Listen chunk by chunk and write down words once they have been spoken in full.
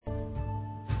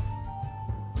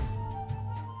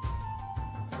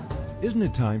Isn't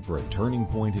it time for a turning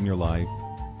point in your life?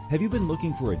 Have you been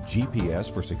looking for a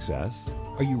GPS for success?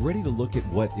 Are you ready to look at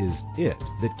what is it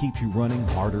that keeps you running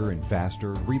harder and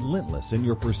faster, relentless in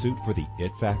your pursuit for the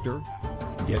it factor?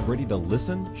 Get ready to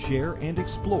listen, share, and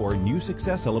explore new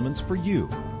success elements for you.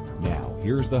 Now,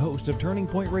 here's the host of Turning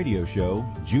Point Radio Show,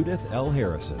 Judith L.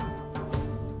 Harrison.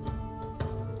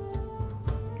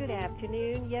 Good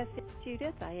afternoon. Yes, it's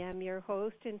Judith. I am your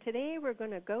host, and today we're going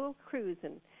to go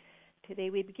cruising.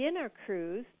 Today we begin our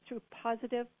cruise through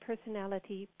positive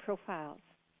personality profiles.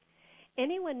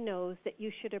 Anyone knows that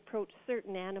you should approach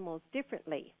certain animals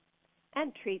differently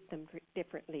and treat them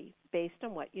differently based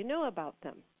on what you know about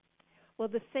them. Well,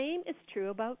 the same is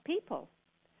true about people.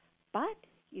 But,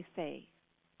 you say,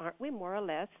 aren't we more or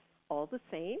less all the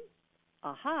same?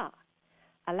 Aha!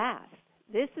 Alas,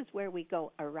 this is where we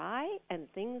go awry and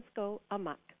things go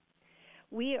amok.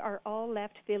 We are all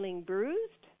left feeling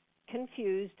bruised,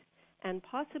 confused, and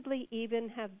possibly even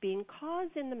have been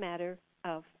caused in the matter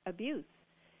of abuse,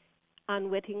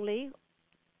 unwittingly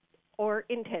or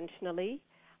intentionally.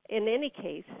 In any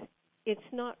case, it's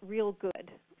not real good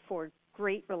for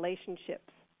great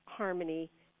relationships, harmony,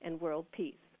 and world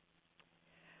peace.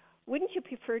 Wouldn't you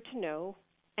prefer to know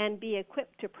and be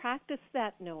equipped to practice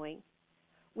that knowing?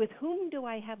 With whom do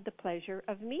I have the pleasure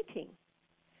of meeting?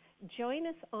 Join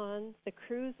us on the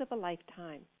cruise of a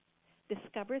lifetime.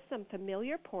 Discover some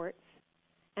familiar ports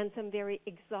and some very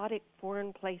exotic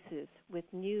foreign places with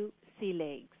new sea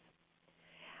legs.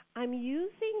 I'm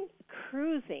using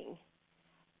cruising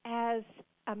as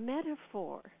a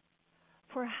metaphor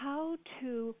for how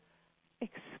to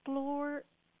explore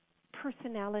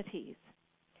personalities.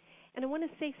 And I want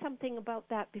to say something about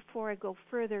that before I go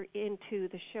further into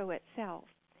the show itself.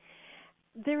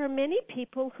 There are many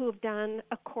people who have done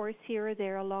a course here or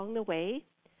there along the way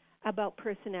about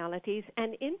personalities,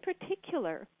 and in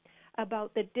particular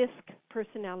about the DISC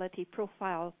personality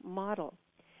profile model.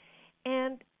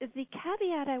 And the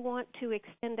caveat I want to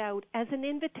extend out as an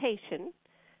invitation,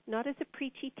 not as a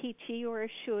preachy-teachy or a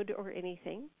should or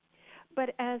anything,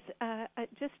 but as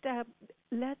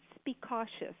let's be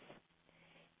cautious.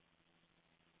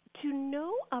 To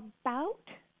know about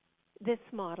this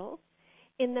model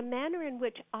in the manner in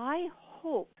which I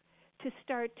hope to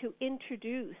start to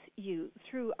introduce you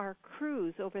through our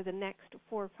cruise over the next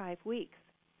 4 or 5 weeks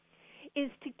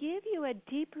is to give you a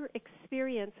deeper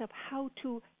experience of how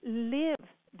to live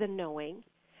the knowing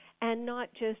and not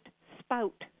just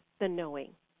spout the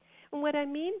knowing. And what I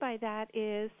mean by that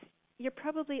is you're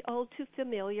probably all too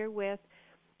familiar with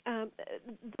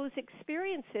those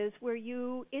experiences where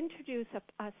you introduce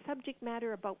a subject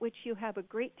matter about which you have a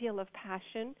great deal of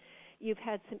passion. You've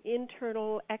had some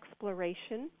internal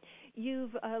exploration.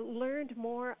 You've learned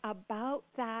more about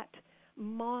that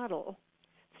model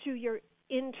through your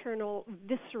internal,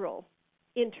 visceral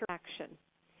interaction.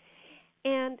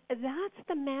 And that's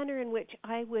the manner in which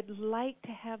I would like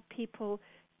to have people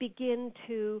begin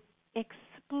to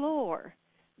explore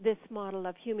this model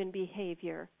of human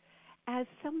behavior as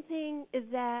something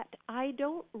that I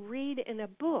don't read in a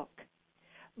book,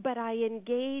 but I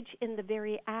engage in the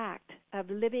very act of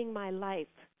living my life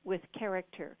with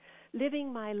character,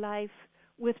 living my life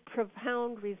with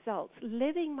profound results,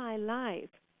 living my life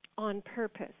on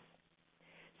purpose.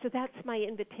 So that's my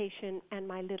invitation and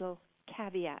my little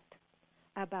caveat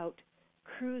about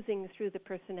cruising through the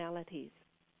personalities.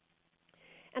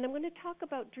 And I'm going to talk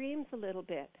about dreams a little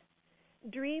bit.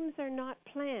 Dreams are not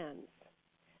plans.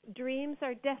 Dreams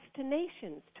are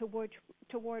destinations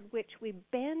toward which we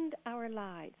bend our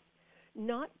lives,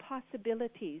 not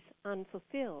possibilities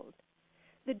unfulfilled.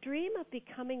 The dream of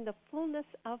becoming the fullness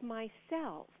of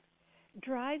myself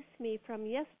drives me from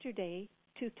yesterday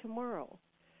to tomorrow,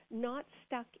 not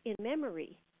stuck in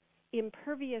memory,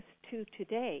 impervious to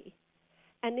today,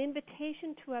 an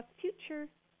invitation to a future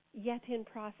yet in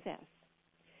process.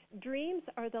 Dreams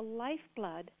are the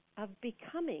lifeblood of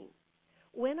becoming.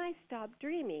 When I stop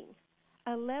dreaming,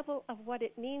 a level of what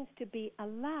it means to be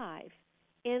alive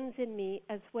ends in me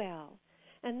as well.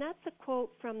 And that's a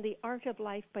quote from The Art of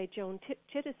Life by Joan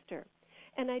Chittister.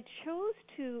 And I chose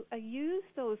to use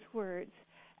those words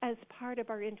as part of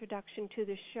our introduction to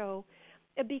the show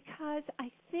because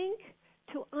I think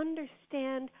to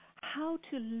understand how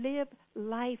to live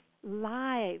life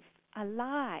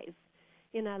alive,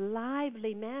 in a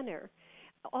lively manner,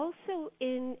 also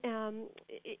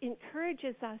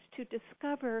encourages us to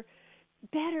discover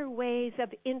better ways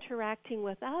of interacting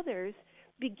with others,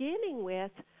 beginning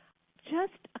with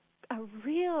just a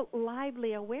real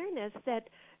lively awareness that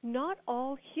not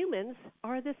all humans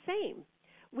are the same.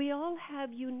 We all have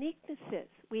uniquenesses.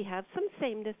 We have some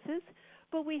samenesses,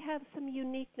 but we have some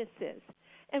uniquenesses.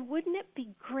 And wouldn't it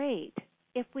be great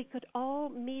if we could all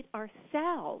meet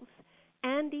ourselves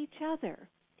and each other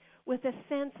with a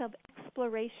sense of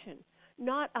exploration,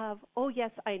 not of, oh,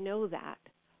 yes, I know that,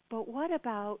 but what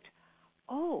about,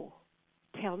 oh,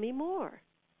 tell me more.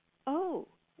 Oh,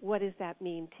 what does that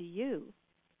mean to you?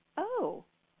 Oh,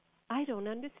 I don't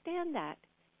understand that.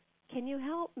 Can you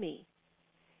help me?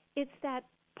 It's that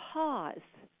pause,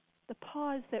 the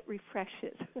pause that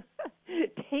refreshes,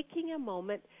 taking a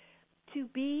moment to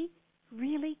be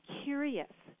really curious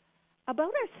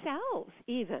about ourselves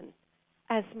even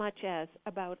as much as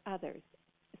about others.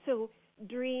 So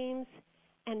dreams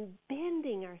and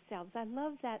bending ourselves, I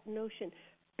love that notion,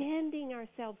 bending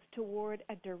ourselves toward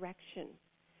a direction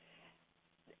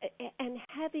and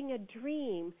having a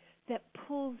dream that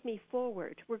pulls me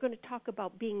forward. We're going to talk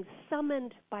about being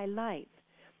summoned by life.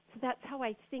 So that's how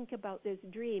I think about this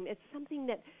dream. It's something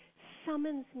that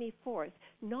summons me forth,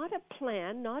 not a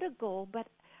plan, not a goal, but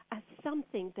a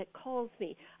something that calls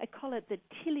me. I call it the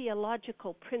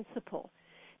teleological principle.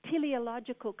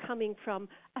 Teleological coming from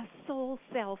a soul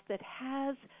self that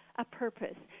has a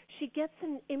purpose. She gets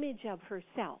an image of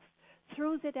herself,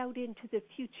 throws it out into the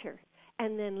future,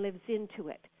 and then lives into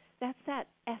it. That's that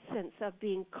essence of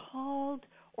being called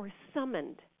or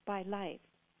summoned by life.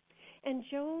 And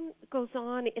Joan goes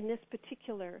on in this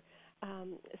particular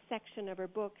section of her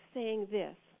book saying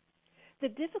this: the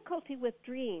difficulty with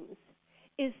dreams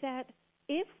is that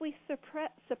if we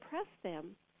suppress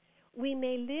them, we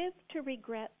may live to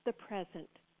regret the present.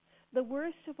 The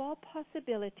worst of all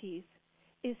possibilities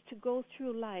is to go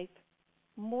through life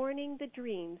mourning the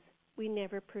dreams we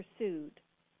never pursued.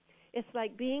 It's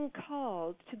like being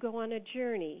called to go on a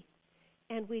journey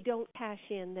and we don't cash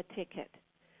in the ticket.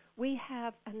 We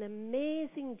have an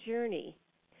amazing journey,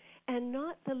 and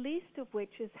not the least of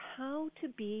which is how to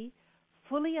be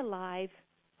fully alive,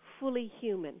 fully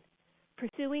human,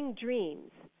 pursuing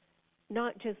dreams,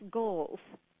 not just goals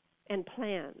and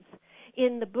plans.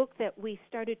 In the book that we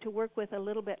started to work with a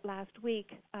little bit last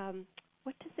week,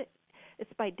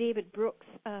 it's by David Brooks,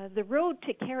 The Road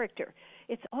to Character.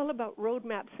 It's all about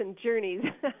roadmaps and journeys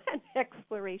and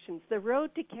explorations. The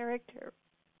Road to Character.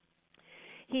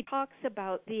 He talks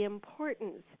about the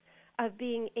importance of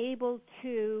being able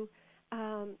to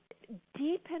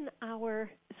deepen our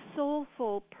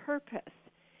soulful purpose.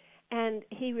 And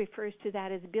he refers to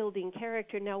that as building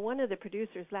character. Now, one of the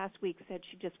producers last week said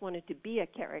she just wanted to be a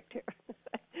character.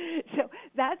 So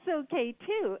that's okay,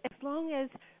 too, as long as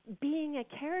being a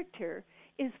character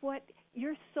is what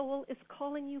your soul is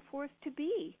calling you forth to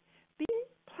be. Being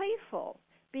playful,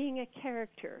 being a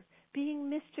character, being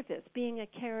mischievous, being a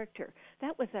character.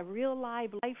 That was a real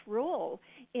live life role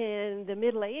in the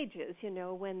Middle Ages,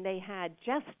 when they had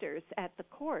jesters at the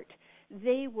court.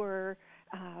 They were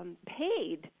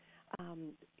paid,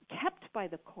 kept by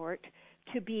the court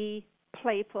to be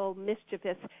playful,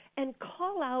 mischievous, and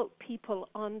call out people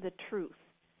on the truth.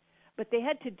 But they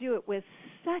had to do it with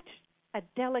such a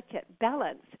delicate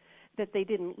balance that they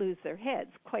didn't lose their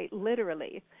heads, quite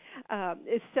literally.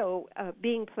 So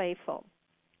being playful.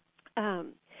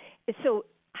 So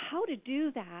how to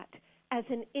do that as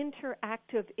an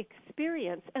interactive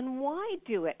experience, and why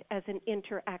do it as an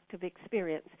interactive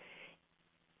experience?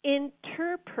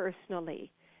 Interpersonally,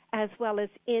 as well as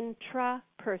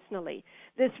intrapersonally.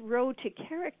 This road to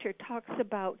character talks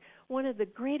about one of the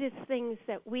greatest things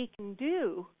that we can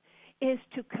do is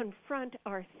to confront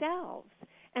ourselves,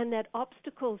 and that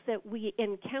obstacles that we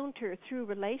encounter through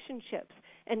relationships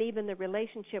and even the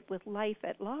relationship with life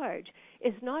at large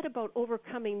is not about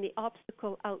overcoming the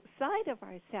obstacle outside of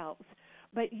ourselves,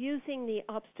 but using the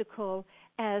obstacle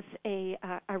as a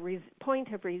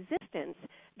point of resistance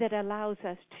that allows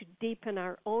us to deepen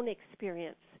our own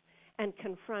experience and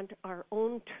confront our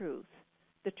own truth,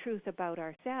 the truth about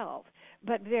ourselves.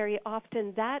 But very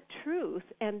often that truth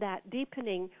and that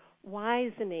deepening,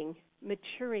 wisening,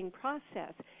 maturing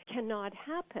process cannot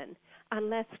happen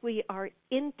unless we are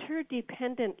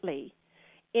interdependently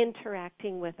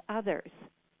interacting with others.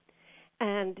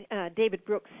 And David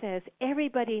Brooks says,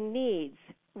 everybody needs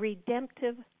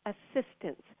redemptive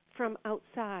assistance from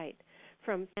outside,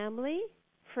 from family,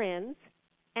 friends,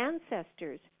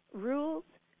 ancestors, rules,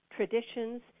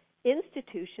 traditions,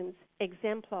 institutions,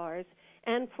 exemplars,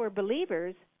 and for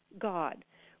believers, God.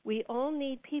 We all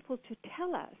need people to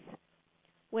tell us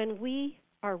when we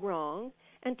are wrong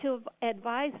and to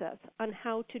advise us on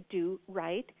how to do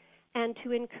right and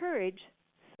to encourage,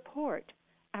 support,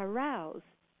 arouse,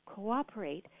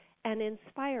 cooperate, and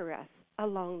inspire us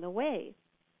along the way.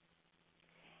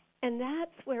 And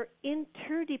that's where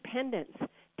interdependence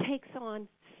takes on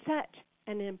such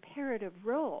an imperative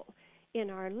role in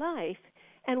our life,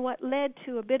 And what led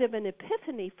to a bit of an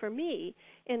epiphany for me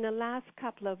in the last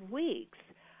couple of weeks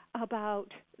about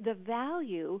the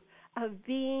value of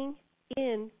being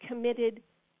in committed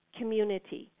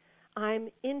community. I'm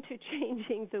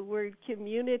interchanging the word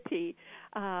community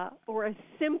or a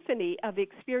symphony of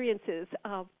experiences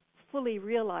of fully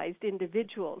realized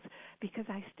individuals, because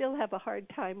I still have a hard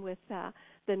time with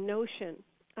the notion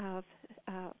of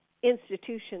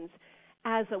institutions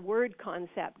as a word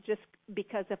concept, just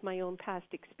because of my own past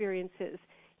experiences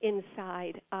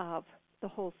inside of the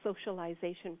whole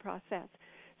socialization process.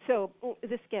 So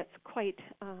this gets quite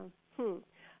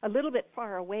a little bit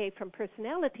far away from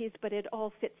personalities, but it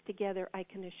all fits together, I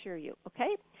can assure you,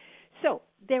 okay? So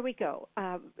there we go.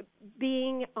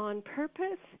 Being on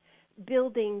purpose,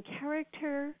 building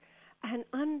character, and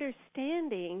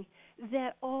understanding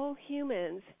that all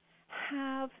humans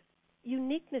have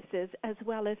uniquenesses as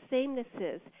well as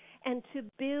samenesses, and to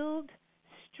build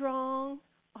strong,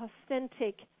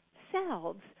 authentic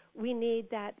selves, we need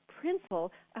that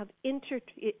principle of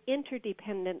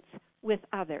interdependence with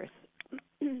others.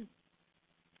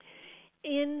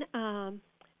 In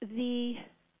the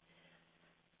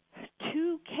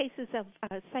two cases of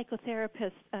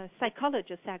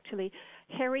psychologists actually,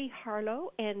 Harry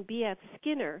Harlow and B.F.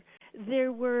 Skinner,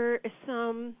 there were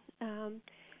some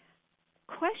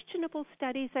questionable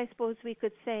studies, I suppose we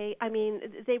could say. I mean,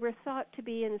 they were thought to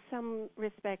be in some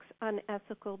respects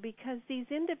unethical, because these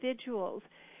individuals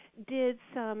did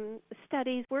some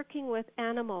studies working with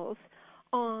animals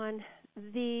on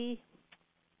the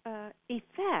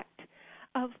effect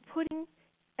of putting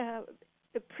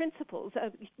principles,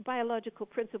 biological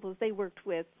principles. They worked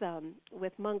with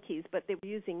monkeys, but they were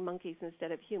using monkeys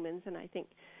instead of humans, and I think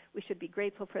we should be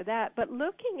grateful for that. But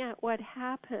looking at what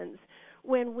happens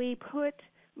when we put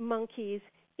monkeys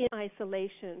in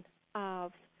isolation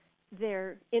of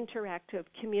their interactive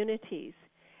communities,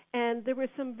 and there were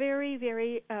some very,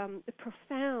 very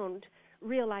profound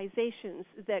realizations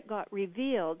that got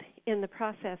revealed in the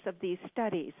process of these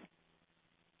studies.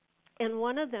 And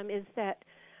one of them is that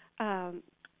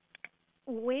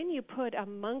when you put a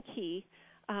monkey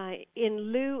in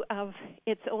lieu of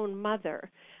its own mother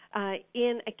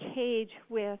in a cage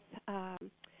with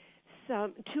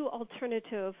two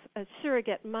alternative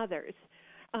surrogate mothers,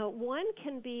 one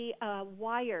can be a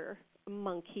wire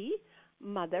monkey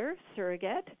mother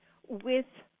surrogate with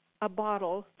a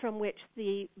bottle from which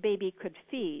the baby could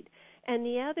feed, and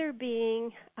the other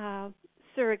being a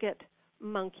surrogate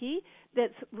monkey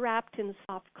that's wrapped in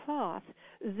soft cloth,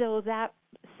 though that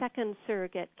second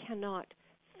surrogate cannot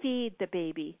feed the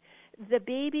baby. The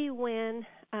baby, when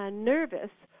nervous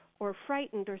or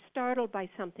frightened or startled by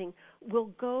something,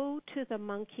 will go to the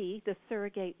monkey, the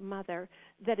surrogate mother,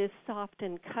 that is soft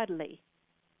and cuddly,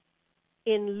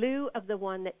 in lieu of the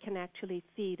one that can actually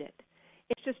feed it.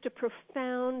 It's just a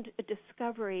profound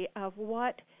discovery of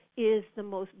what is the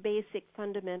most basic,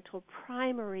 fundamental,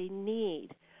 primary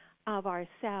need of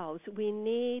ourselves. We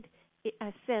need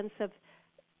a sense of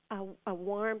a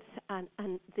warmth,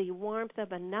 and the warmth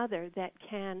of another that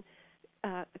can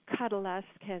cuddle us,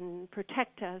 can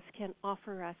protect us, can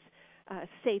offer us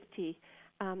safety,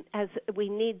 as we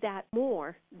need that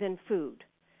more than food,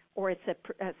 or it's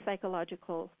a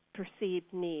psychological perceived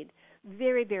need.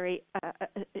 Very, very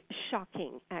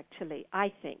shocking, actually,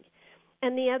 I think.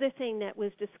 And the other thing that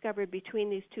was discovered between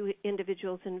these two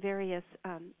individuals and various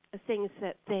things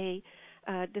that they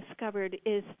discovered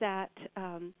is that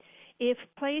if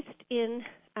placed in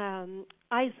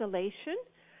isolation,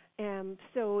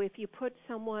 so if you put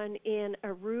someone in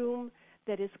a room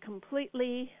that is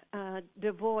completely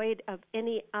devoid of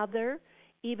any other,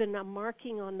 even a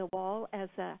marking on the wall as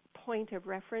a point of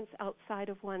reference outside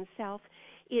of oneself,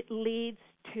 it leads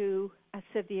to a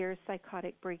severe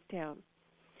psychotic breakdown.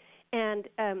 And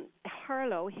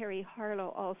Harry Harlow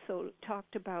also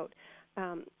talked about,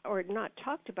 or not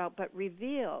talked about, but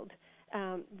revealed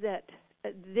that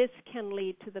this can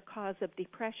lead to the cause of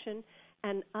depression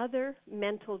and other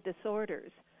mental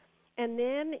disorders. And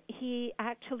then he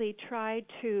actually tried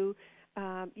to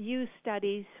use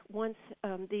studies once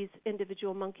these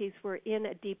individual monkeys were in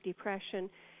a deep depression.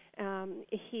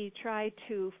 He tried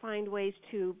to find ways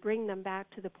to bring them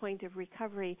back to the point of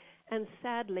recovery, and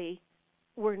sadly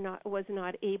was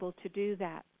not able to do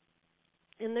that.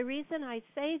 And the reason I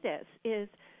say this is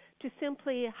to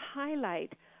simply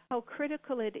highlight how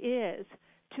critical it is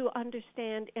to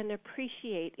understand and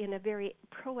appreciate in a very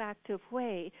proactive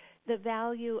way the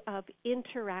value of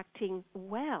interacting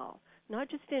well, not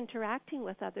just interacting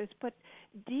with others, but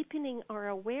deepening our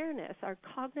awareness, our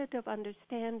cognitive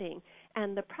understanding,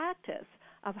 and the practice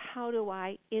of how do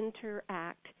I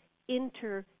interact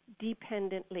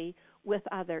interdependently with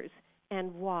others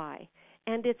and why.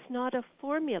 And it's not a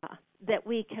formula that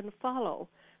we can follow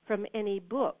from any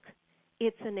book.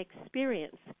 It's an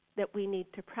experience that we need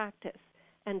to practice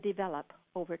and develop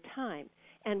over time.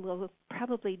 And we'll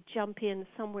probably jump in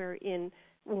somewhere in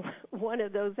one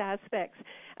of those aspects,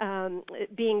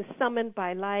 being summoned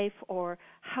by life, or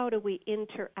how do we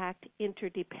interact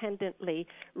interdependently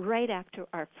right after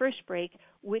our first break,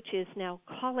 which is now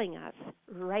calling us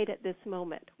right at this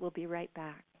moment. We'll be right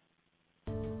back.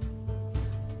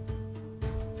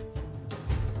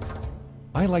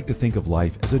 I like to think of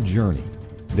life as a journey.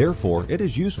 Therefore, it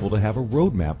is useful to have a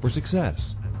roadmap for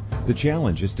success. The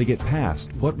challenge is to get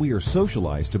past what we are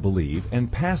socialized to believe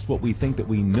and past what we think that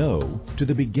we know to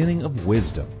the beginning of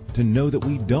wisdom, to know that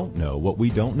we don't know what we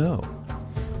don't know.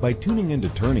 By tuning into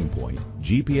Turning Point,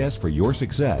 GPS for your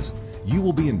success, you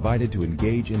will be invited to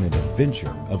engage in an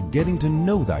adventure of getting to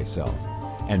know thyself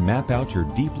and map out your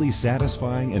deeply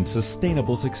satisfying and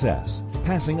sustainable success,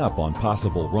 passing up on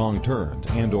possible wrong turns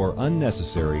and or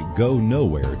unnecessary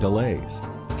go-nowhere delays.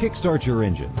 Kickstart your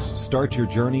engines. Start your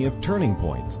journey of Turning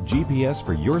Points, GPS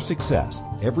for your success,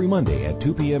 every Monday at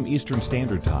 2 p.m. Eastern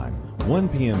Standard Time, 1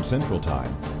 p.m. Central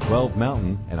Time, 12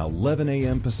 Mountain, and 11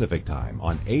 a.m. Pacific Time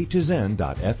on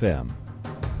A2Zen.fm.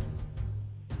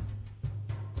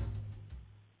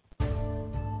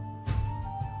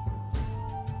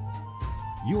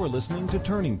 You are listening to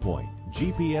Turning Point,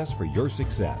 GPS for your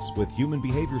success, with human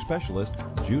behavior specialist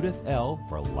Judith L.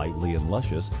 for Lively and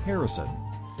Luscious Harrison.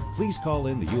 Please call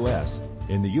in the U.S.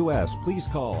 In the U.S., please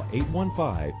call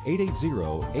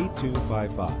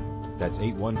 815-880-8255. That's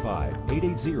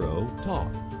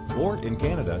 815-880-TALK. Or in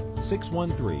Canada,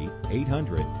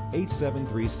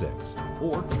 613-800-8736.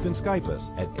 Or you can Skype us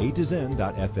at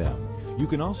A2Zen.fm. You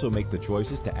can also make the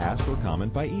choices to ask or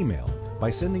comment by email by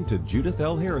sending to Judith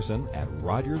L. Harrison at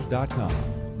Rogers.com.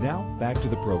 Now, back to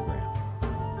the program.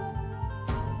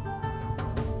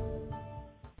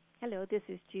 Hello, this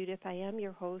is Judith. I am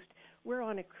your host. We're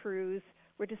on a cruise.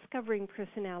 We're discovering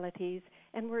personalities,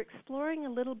 and we're exploring a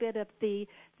little bit of the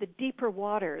deeper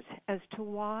waters as to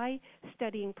why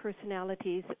studying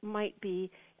personalities might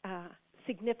be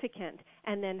significant,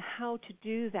 and then how to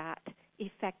do that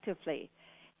effectively.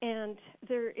 And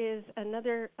there is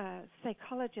another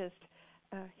psychologist,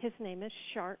 his name is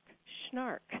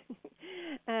Schnark,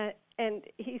 and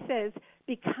he says,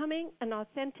 becoming an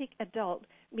authentic adult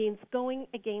means going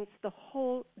against the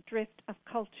whole drift of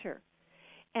culture.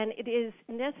 And it is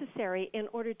necessary in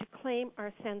order to claim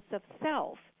our sense of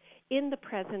self in the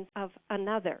presence of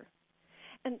another.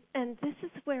 And this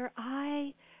is where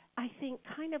I think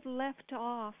kind of left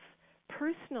off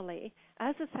personally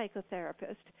as a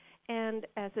psychotherapist and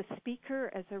as a speaker,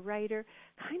 as a writer,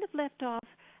 kind of left off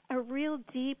a real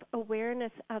deep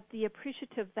awareness of the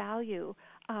appreciative value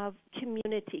of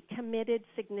community, committed,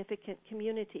 significant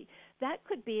community. That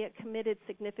could be a committed,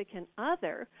 significant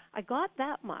other. I got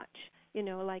that much,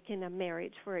 like in a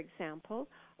marriage, for example,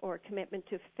 or commitment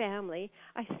to family.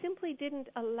 I simply didn't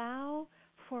allow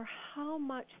for how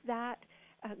much that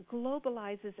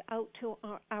globalizes out to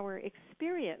our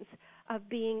experience of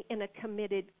being in a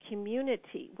committed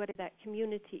community, whatever that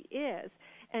community is.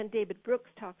 And David Brooks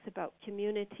talks about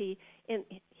community, and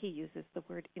he uses the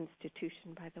word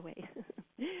institution, by the way.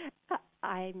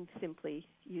 I'm simply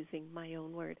using my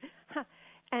own word.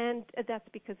 And that's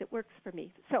because it works for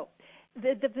me. So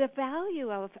the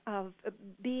value of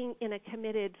being in a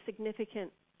committed,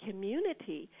 significant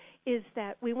community is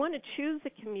that we want to choose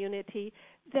a community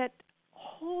that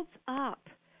holds up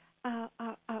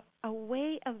a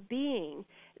way of being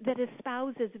that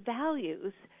espouses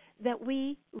values that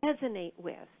we resonate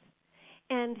with.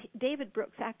 And David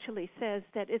Brooks actually says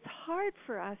that it's hard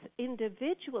for us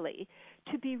individually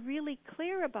to be really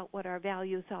clear about what our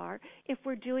values are if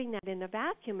we're doing that in a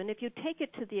vacuum. And if you take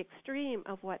it to the extreme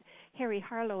of what Harry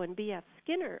Harlow and B.F.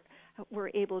 Skinner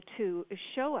were able to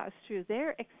show us through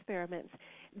their experiments,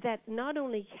 that not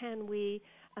only can we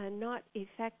not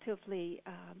effectively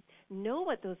know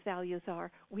what those values are,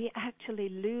 we actually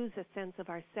lose a sense of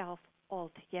ourself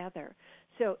altogether.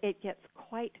 So it gets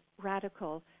quite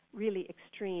radical, really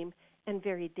extreme, and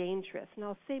very dangerous. And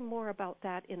I'll say more about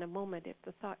that in a moment if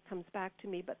the thought comes back to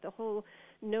me. But the whole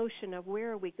notion of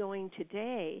where are we going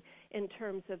today in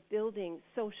terms of building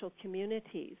social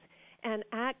communities, and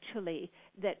actually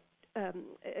that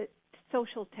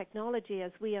social technology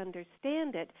as we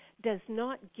understand it does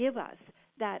not give us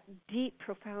that deep,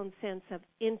 profound sense of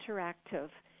interactive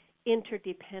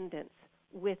interdependence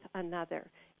with another.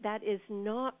 That is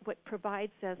not what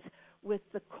provides us with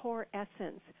the core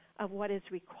essence of what is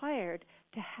required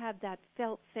to have that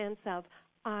felt sense of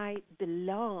I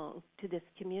belong to this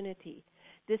community.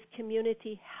 This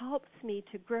community helps me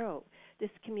to grow. This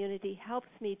community helps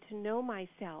me to know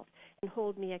myself and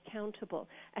hold me accountable.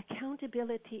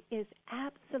 Accountability is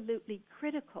absolutely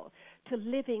critical to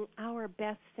living our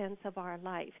best sense of our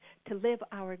life. To live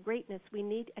our greatness, we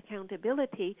need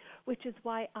accountability, which is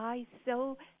why I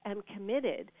so am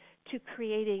committed to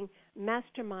creating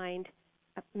mastermind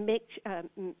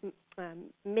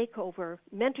makeover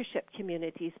mentorship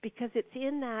communities, because it's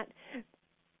in that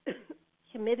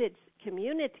committed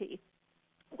community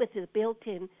with a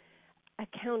built-in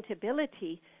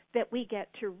accountability that we get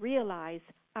to realize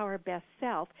our best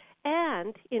self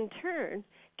and, in turn,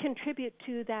 contribute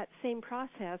to that same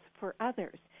process for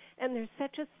others. And there's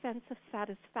such a sense of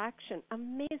satisfaction,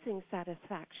 amazing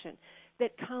satisfaction,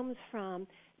 that comes from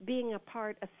being a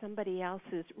part of somebody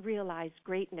else's realized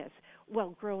greatness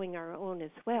while growing our own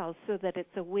as well, so that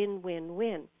it's a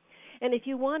win-win-win. And if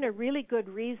you want a really good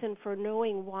reason for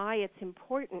knowing why it's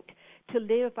important to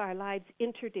live our lives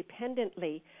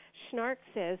interdependently, Schnarch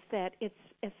says that it's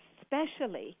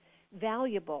especially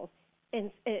valuable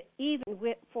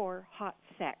even for hot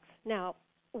sex. Now,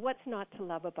 what's not to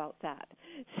love about that?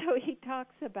 So he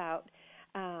talks about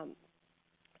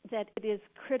that it is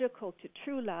critical to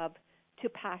true love, to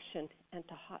passion, and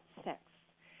to hot sex.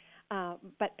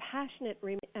 But passionate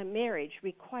marriage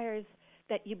requires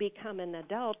that you become an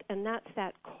adult, and that's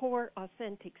that core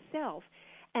authentic self.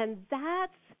 And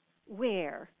that's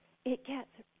where it gets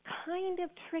kind of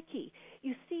tricky.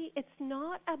 You see, it's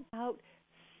not about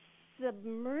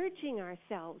submerging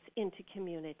ourselves into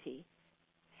community,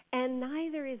 and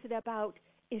neither is it about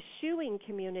eschewing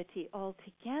community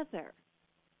altogether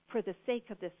for the sake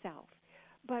of the self,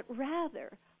 but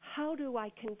rather, how do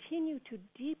I continue to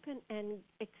deepen and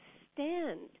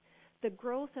extend the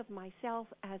growth of myself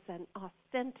as an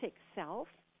authentic self,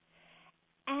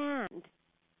 and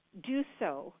do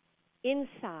so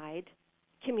inside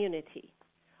community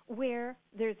where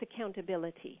there's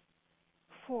accountability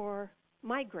for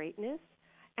my greatness,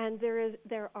 and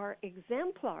there are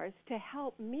exemplars to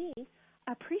help me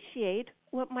appreciate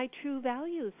what my true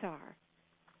values are,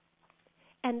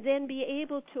 and then be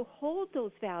able to hold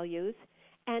those values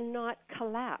and not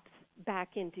collapse back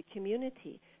into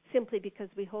community. Simply because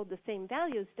we hold the same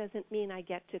values doesn't mean I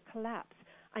get to collapse.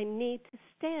 I need to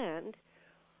stand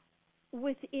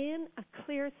within a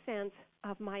clear sense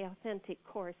of my authentic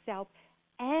core self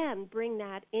and bring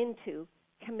that into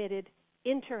committed,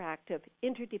 interactive,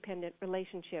 interdependent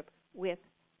relationship with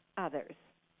others.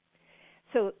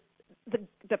 So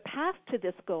the path to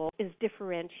this goal is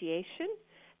differentiation.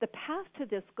 The path to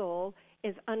this goal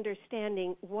is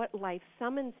understanding what life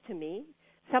summons me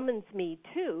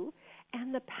to,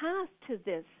 and the path to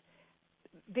this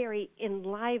very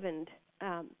enlivened,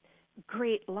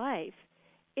 great life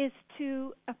is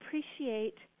to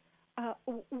appreciate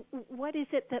what is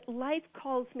it that life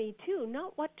calls me to,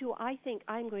 not what do I think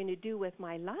I'm going to do with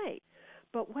my life,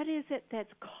 but what is it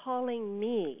that's calling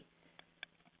me.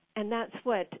 And that's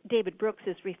what David Brooks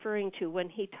is referring to when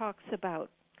he talks about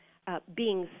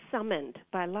being summoned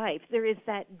by life. There is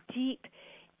that deep,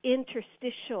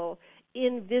 interstitial,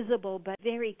 invisible but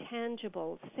very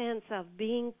tangible sense of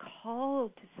being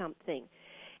called to something.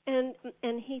 And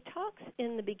he talks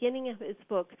in the beginning of his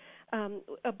book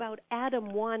about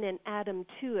Adam 1 and Adam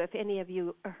 2. If any of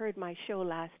you heard my show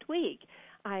last week,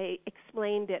 I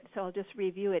explained it, so I'll just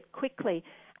review it quickly.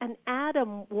 An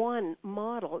Adam 1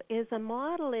 model is a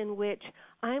model in which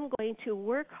I'm going to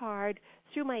work hard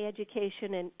through my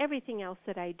education and everything else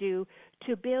that I do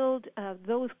to build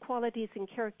those qualities and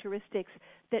characteristics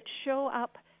that show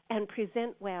up and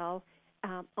present well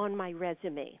on my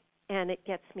resume. And it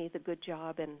gets me the good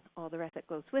job and all the rest that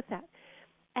goes with that.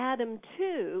 Adam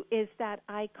 2 is that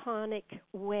iconic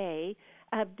way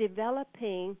of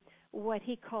developing what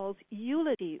he calls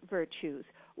eulogy virtues.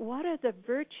 What are the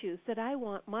virtues that I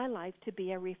want my life to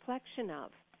be a reflection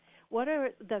of? What are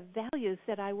the values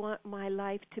that I want my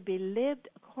life to be lived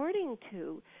according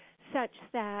to, such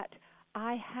that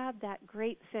I have that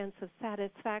great sense of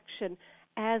satisfaction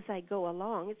as I go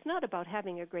along? It's not about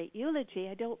having a great eulogy.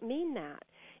 I don't mean that.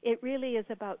 It really is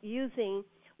about using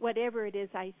whatever it is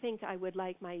I think I would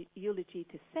like my eulogy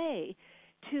to say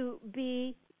to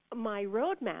be my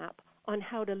roadmap on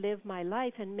how to live my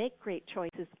life and make great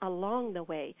choices along the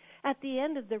way. At the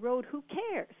end of the road, who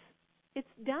cares? It's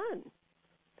done.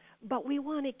 But we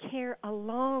want to care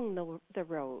along the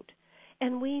road.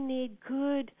 And we need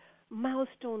good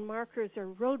milestone markers or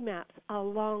roadmaps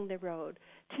along the road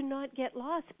to not get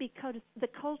lost, because the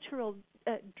cultural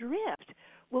drift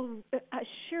will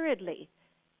assuredly,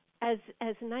 as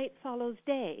night follows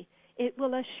day, it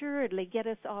will assuredly get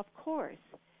us off course.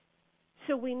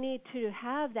 So we need to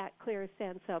have that clear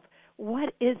sense of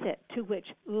what is it to which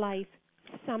life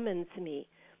summons me.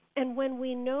 And when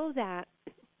we know that,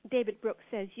 David Brooks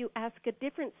says, you ask a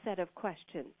different set of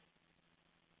questions.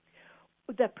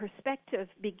 The perspective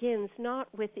begins not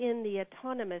within the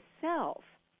autonomous self.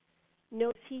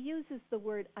 Notice he uses the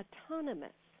word autonomous.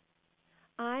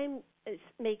 I'm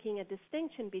making a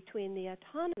distinction between the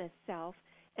autonomous self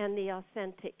and the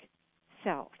authentic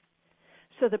self.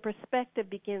 So the perspective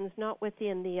begins not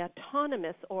within the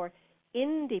autonomous or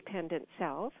independent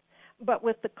self, but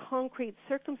with the concrete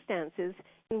circumstances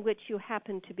in which you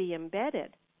happen to be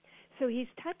embedded. So he's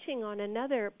touching on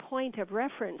another point of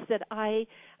reference that I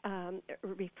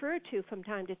refer to from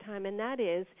time to time, and that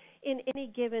is, in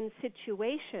any given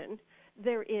situation,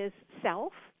 there is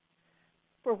self,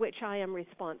 for which I am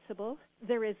responsible.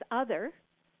 There is other,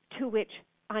 to which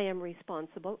I am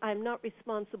responsible. I'm not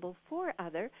responsible for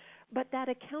other, but that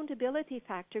accountability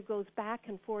factor goes back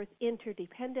and forth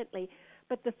interdependently.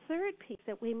 But the third piece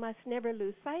that we must never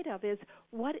lose sight of is,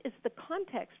 what is the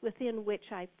context within which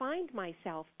I find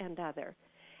myself and other?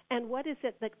 And what is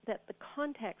it that the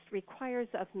context requires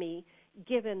of me,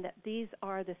 given that these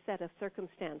are the set of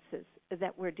circumstances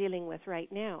that we're dealing with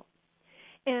right now?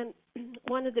 And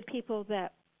one of the people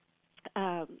that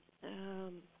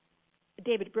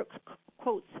David Brooks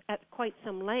quotes at quite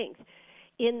some length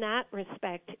in that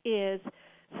respect is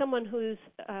someone who's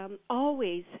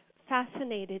always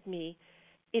fascinated me,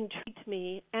 intrigued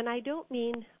me, and I don't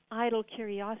mean idle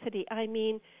curiosity. I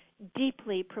mean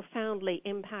deeply, profoundly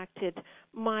impacted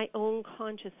my own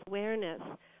conscious awareness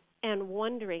and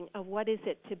wondering of what is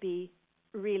it to be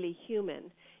really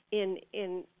human in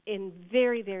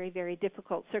very, very, very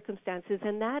difficult circumstances,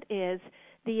 and that is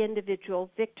the individual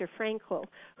Viktor Frankl,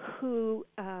 who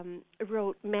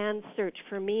wrote Man's Search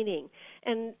for Meaning.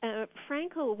 And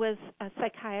Frankl was a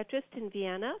psychiatrist in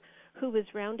Vienna who was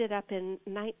rounded up in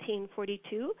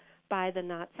 1942 by the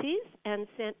Nazis and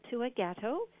sent to a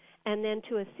ghetto and then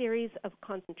to a series of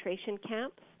concentration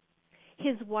camps.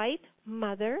 His wife,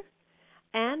 mother,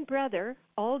 and brother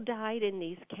all died in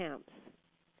these camps.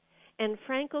 And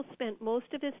Frankl spent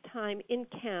most of his time in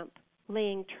camp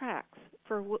laying tracks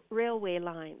for railway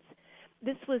lines.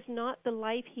 This was not the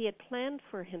life he had planned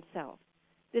for himself.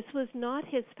 This was not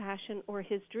his passion or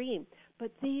his dream,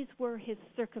 but these were his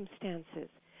circumstances.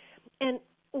 And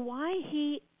why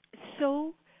he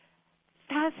so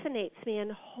fascinates me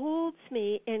and holds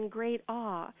me in great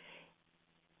awe.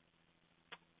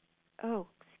 Oh,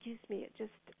 excuse me, it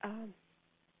just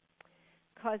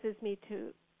causes me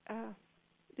to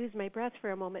lose my breath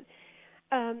for a moment,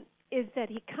 is that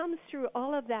he comes through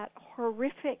all of that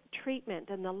horrific treatment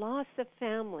and the loss of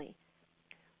family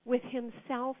with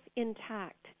himself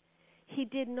intact. He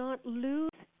did not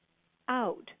lose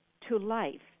out to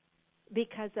life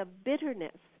because of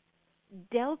bitterness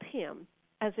dealt him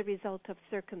as a result of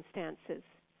circumstances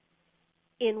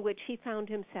in which he found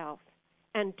himself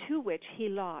and to which he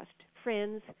lost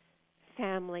friends,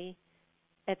 family,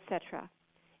 etc.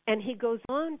 And he goes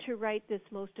on to write this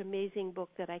most amazing book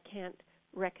that I can't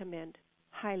recommend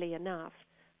highly enough,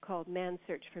 called Man's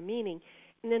Search for Meaning.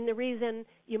 And then the reason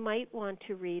you might want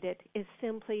to read it is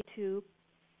simply to,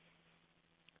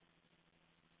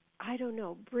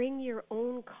 bring your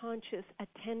own conscious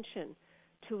attention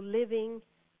to living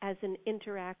as an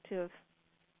interactive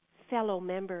fellow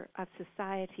member of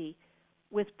society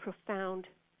with profound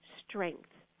strength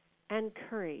and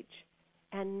courage,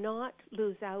 and not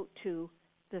lose out to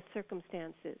the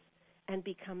circumstances and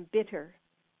become bitter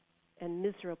and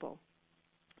miserable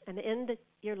and end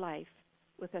your life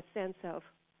with a sense of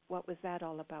what was that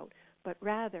all about, but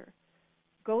rather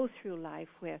go through life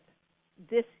with,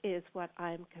 this is what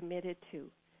I'm committed to.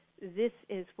 This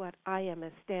is what I am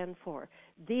a stand for.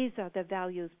 These are the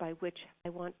values by which I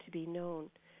want to be known.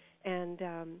 And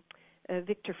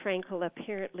Viktor Frankl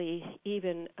apparently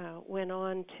even went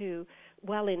on to,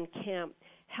 while in camp,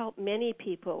 help many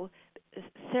people,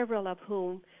 several of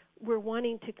whom were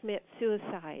wanting to commit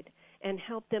suicide, and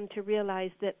help them to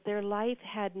realize that their life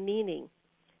had meaning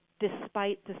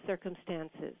despite the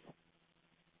circumstances.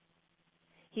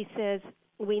 He says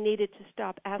we needed to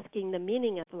stop asking the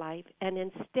meaning of life and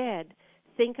instead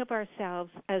think of ourselves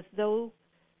as those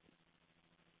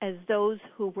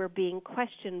who were being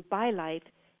questioned by life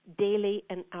daily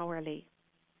and hourly.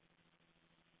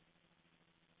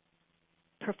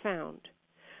 Profound.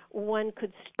 One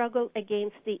could struggle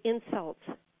against the insults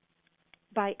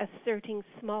by asserting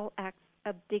small acts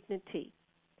of dignity,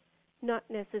 not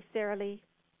necessarily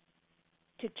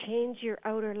to change your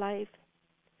outer life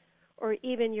or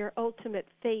even your ultimate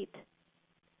fate,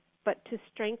 but to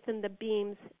strengthen the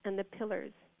beams and the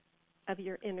pillars of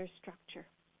your inner structure.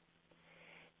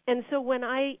 And so when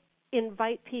I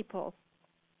invite people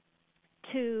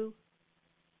to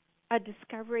a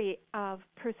discovery of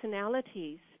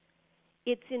personalities,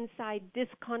 it's inside this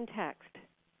context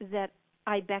that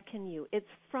I beckon you. It's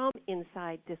from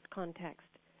inside this context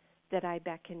that I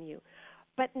beckon you.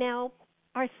 But now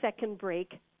our second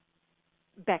break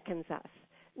beckons us.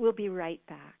 We'll be right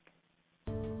back.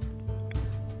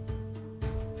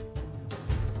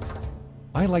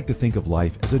 I like to think of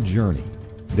life as a journey.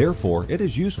 Therefore, it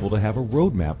is useful to have a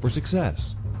roadmap for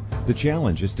success. The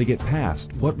challenge is to get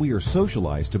past what we are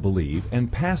socialized to believe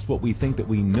and past what we think that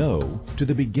we know to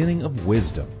the beginning of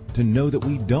wisdom, to know that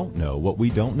we don't know what we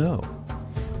don't know.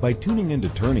 By tuning into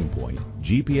Turning Point,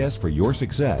 GPS for your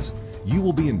success, you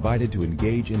will be invited to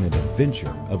engage in an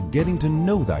adventure of getting to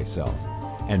know thyself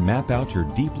and map out your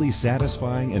deeply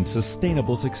satisfying and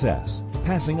sustainable success,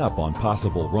 passing up on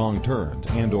possible wrong turns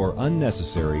and or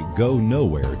unnecessary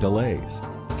go-nowhere delays.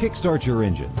 Kickstart your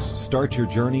engines. Start your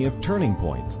journey of Turning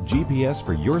Points, GPS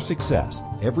for your success,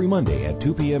 every Monday at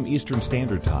 2 p.m. Eastern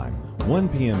Standard Time, 1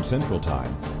 p.m. Central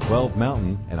Time, 12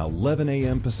 Mountain, and 11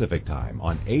 a.m. Pacific Time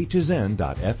on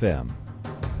A2Zen.fm.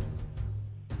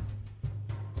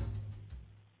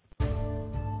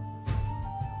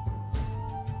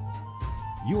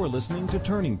 You are listening to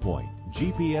Turning Point,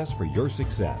 GPS for your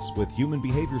success, with human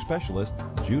behavior specialist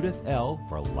Judith L.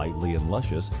 for Lively and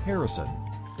Luscious Harrison.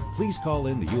 Please call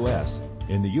in the U.S.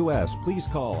 In the U.S., please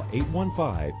call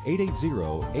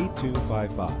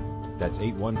 815-880-8255. That's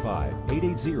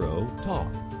 815-880-TALK.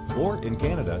 Or in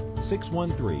Canada,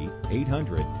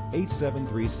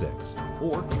 613-800-8736.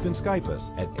 Or you can Skype us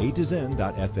at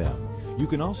A2Zen.fm. You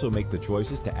can also make the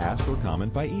choices to ask or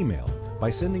comment by email by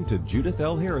sending to Judith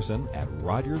L. Harrison at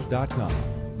Rogers.com.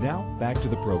 Now, back to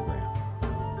the program.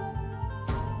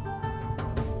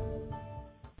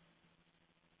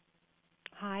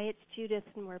 Hi, it's Judith,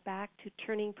 and we're back to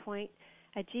Turning Point,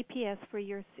 a GPS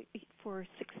for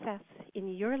success in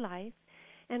your life.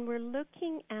 And we're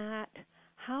looking at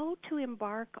how to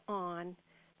embark on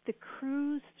the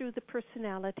cruise through the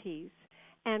personalities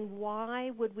and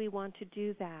why would we want to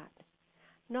do that.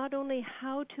 Not only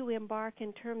how to embark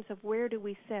in terms of where do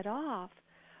we set off,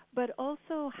 but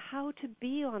also how to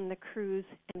be on the cruise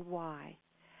and why.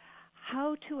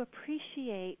 How to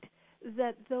appreciate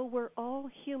that though we're all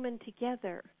human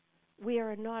together, we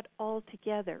are not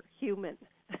altogether human,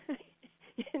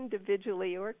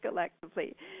 individually or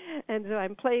collectively. And so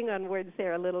I'm playing on words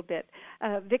there a little bit.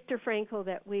 Viktor Frankl,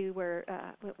 that when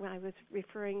I was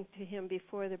referring to him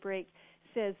before the break,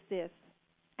 says this: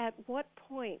 at what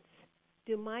points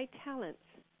do my talents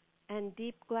and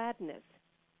deep gladness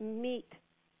meet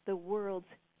the world's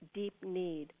deep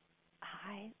need?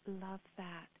 I love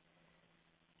that.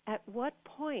 At what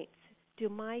points do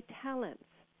my talents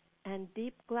and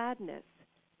deep gladness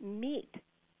meet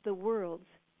the world's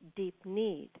deep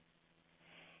need?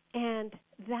 And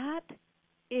that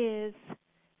is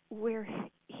where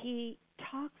he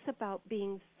talks about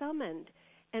being summoned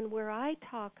and where I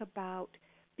talk about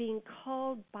being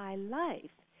called by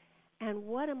life. And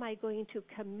what am I going to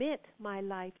commit my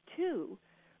life to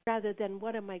rather than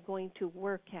what am I going to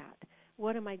work at?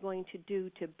 What am I going to do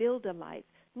to build a life?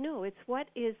 No, it's what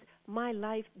is my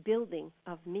life building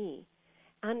of me.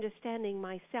 Understanding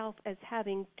myself as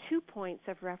having 2 points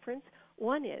of reference.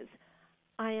 One is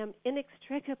I am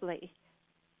inextricably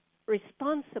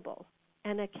responsible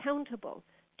and accountable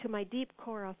to my deep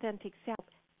core authentic self,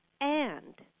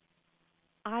 and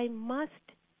I must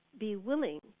be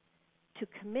willing to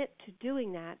commit to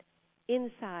doing that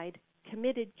inside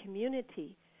committed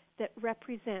community that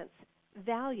represents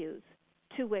values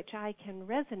to which I can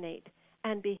resonate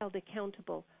and be held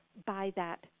accountable by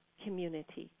that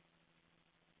community.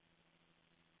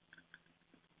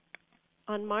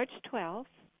 On March 12th,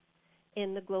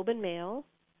 in the Globe and Mail,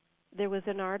 there was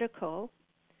an article.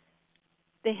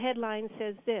 The headline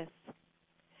says this: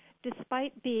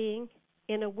 despite being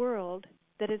in a world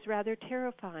that is rather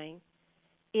terrifying,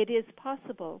 it is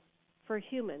possible for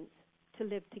humans to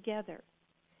live together.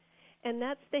 And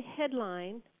that's the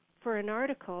headline for an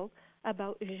article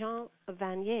about Jean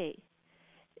Vanier.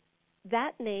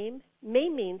 That name may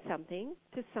mean something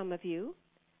to some of you,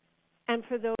 and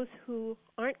for those who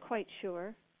aren't quite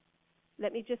sure,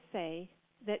 let me just say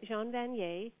that Jean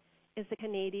Vanier is a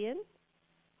Canadian,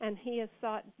 and he is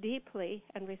thought deeply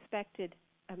and respected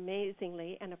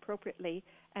amazingly and appropriately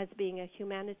as being a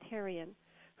humanitarian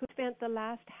who spent the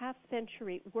last half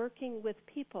century working with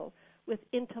people with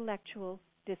intellectual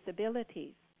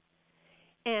disabilities.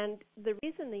 And the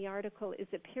reason the article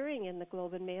is appearing in the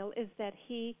Globe and Mail is that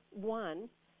he won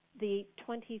the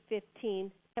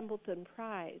 2015 Templeton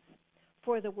Prize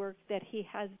for the work that he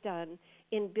has done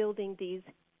in building these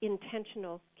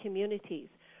intentional communities,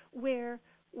 where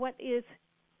what is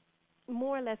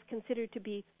more or less considered to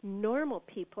be normal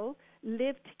people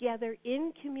live together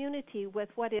in community with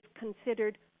what is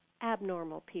considered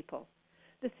abnormal people.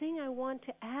 The thing I want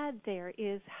to add there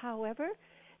is, however,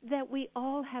 that we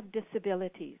all have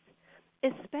disabilities,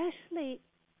 especially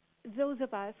those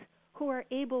of us who are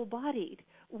able-bodied.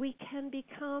 We can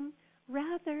become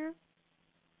rather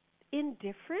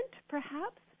indifferent,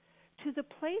 perhaps, to the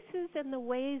places and the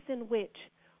ways in which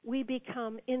we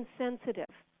become insensitive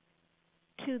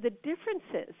to the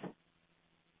differences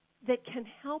that can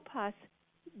help us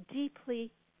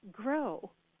deeply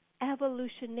grow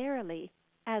evolutionarily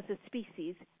as a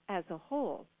species as a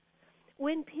whole.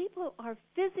 When people are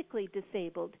physically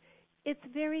disabled, it's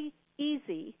very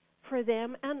easy for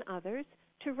them and others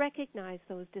to recognize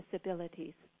those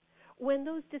disabilities. When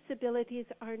those disabilities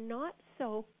are not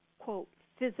so, quote,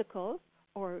 physical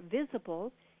or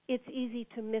visible, it's easy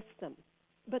to miss them.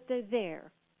 But they're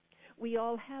there. We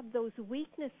all have those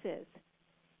weaknesses,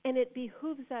 and it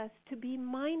behooves us to be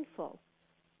mindful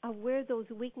of where those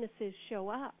weaknesses show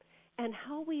up. And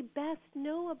how we best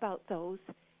know about those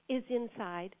is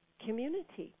inside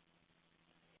community.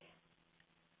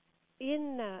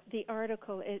 In the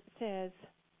article, it says,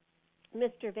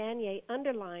 Mr. Vanier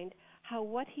underlined how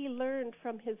what he learned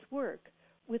from his work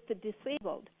with the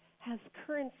disabled has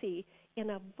currency in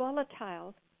a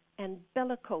volatile and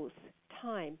bellicose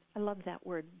time. I love that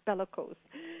word, bellicose.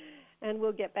 And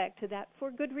we'll get back to that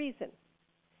for good reason.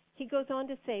 He goes on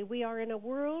to say, we are in a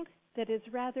world that is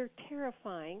rather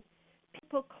terrifying.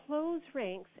 People close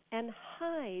ranks and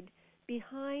hide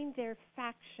behind their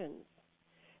factions.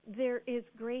 There is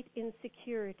great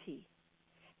insecurity.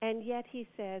 And yet, he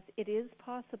says, it is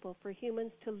possible for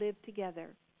humans to live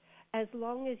together as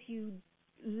long as you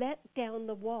let down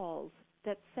the walls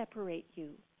that separate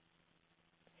you.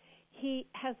 He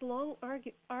has long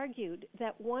argued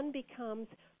that one becomes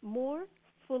more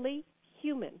fully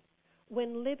human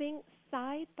when living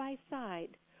side by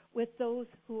side with those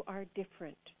who are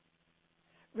different.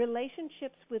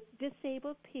 Relationships with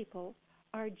disabled people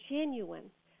are genuine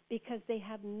because they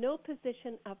have no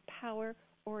position of power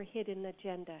or hidden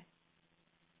agenda.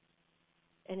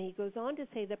 And he goes on to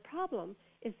say the problem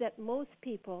is that most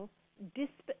people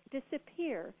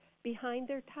disappear behind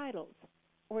their titles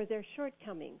or their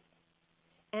shortcomings.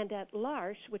 And at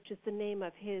L'Arche, which is the name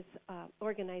of his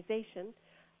organization,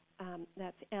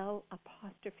 that's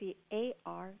L'Arche,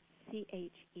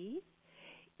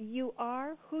 you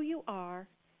are who you are,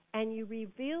 and you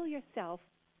reveal yourself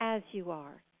as you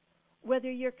are.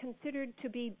 Whether you're considered to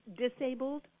be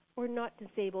disabled or not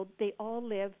disabled, they all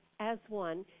live as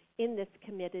one in this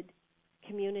committed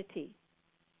community.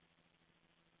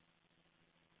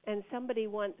 And somebody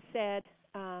once said,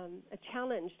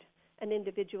 challenged an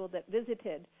individual that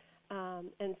visited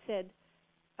and said,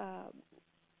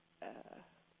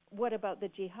 what about the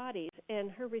jihadis?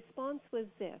 And her response was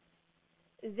this: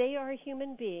 they are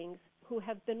human beings who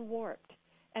have been warped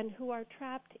and who are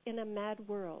trapped in a mad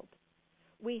world.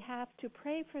 We have to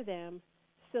pray for them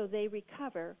so they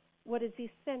recover what is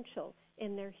essential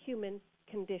in their human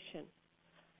condition.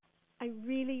 I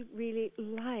really, really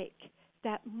like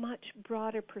that much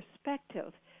broader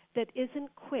perspective that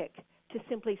isn't quick to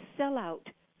simply sell out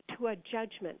to a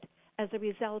judgment as a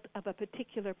result of a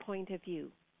particular point of view.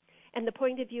 And the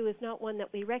point of view is not one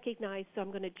that we recognize, so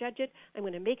I'm going to judge it, I'm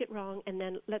going to make it wrong, and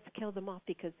then let's kill them off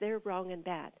because they're wrong and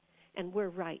bad, and we're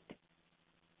right.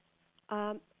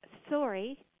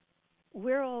 Sorry,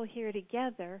 we're all here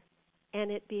together, and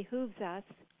it behooves us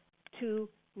to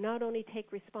not only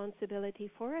take responsibility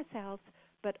for ourselves,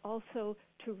 but also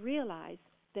to realize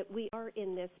that we are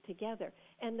in this together.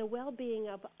 And the well-being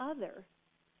of other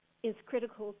is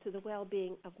critical to the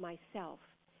well-being of myself,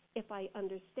 if I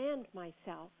understand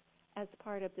myself as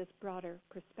part of this broader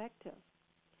perspective.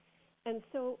 And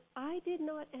so I did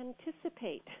not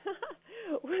anticipate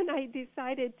when I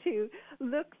decided to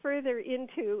look further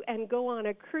into and go on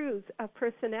a cruise of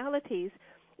personalities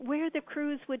where the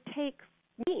cruise would take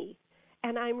me.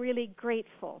 And I'm really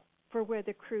grateful for where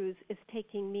the cruise is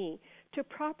taking me, to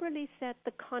properly set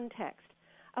the context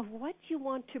of what you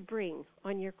want to bring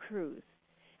on your cruise.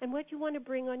 And what you want to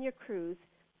bring on your cruise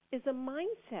is a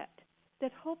mindset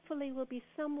that hopefully will be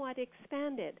somewhat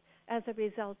expanded as a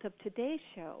result of today's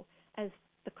show as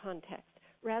the context,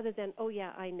 rather than, oh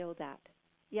yeah, I know that.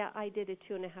 Yeah, I did a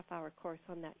 2.5-hour course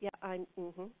on that. Yeah,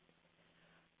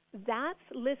 That's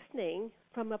listening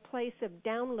from a place of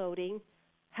downloading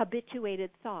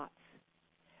habituated thoughts.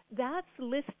 That's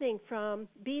listening from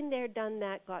been there, done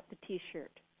that, got the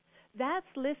T-shirt. That's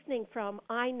listening from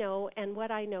I know and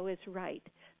what I know is right.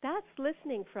 That's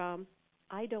listening from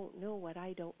I don't know what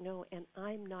I don't know and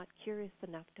I'm not curious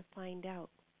enough to find out.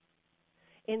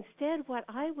 Instead, what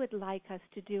I would like us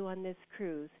to do on this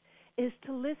cruise is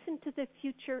to listen to the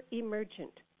future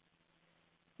emergent.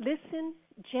 Listen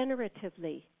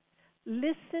generatively.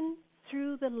 Listen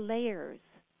through the layers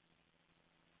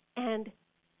and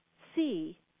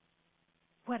see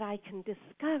what I can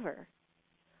discover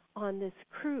on this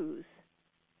cruise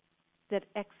that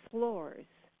explores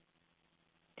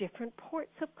different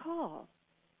ports of call.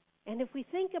 And if we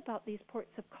think about these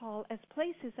ports of call as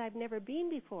places I've never been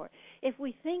before, if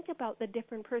we think about the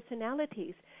different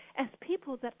personalities as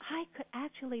people that I could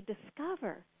actually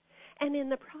discover, and in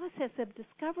the process of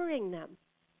discovering them,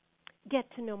 get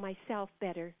to know myself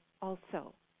better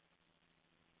also.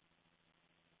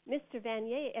 Mr.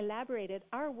 Vanier elaborated,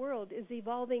 our world is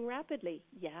evolving rapidly.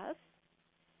 Yes.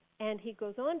 And he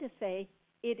goes on to say,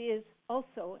 it is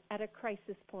also at a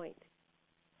crisis point.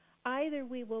 Either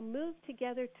we will move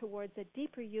together towards a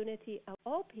deeper unity of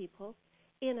all people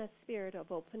in a spirit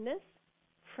of openness,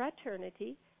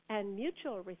 fraternity, and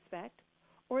mutual respect,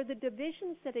 or the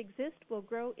divisions that exist will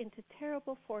grow into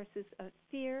terrible forces of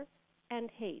fear and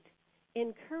hate,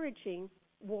 encouraging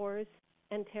wars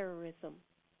and terrorism.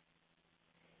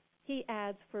 He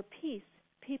adds, for peace,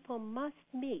 people must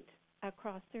meet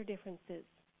across their differences.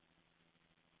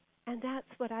 And that's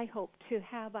what I hope to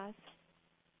have us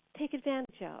take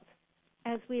advantage of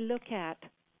as we look at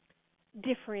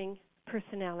differing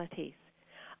personalities.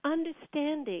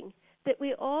 Understanding that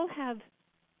we all have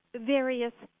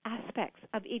various aspects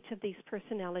of each of these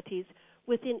personalities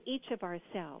within each of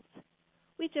ourselves.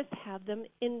 We just have them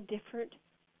in different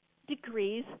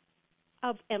degrees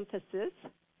of emphasis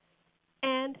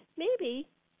and maybe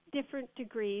different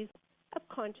degrees of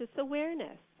conscious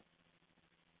awareness.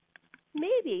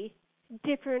 Maybe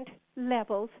different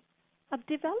levels of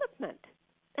development.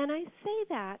 And I say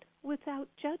that without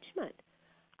judgment.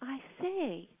 I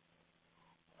say,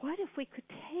 what if we could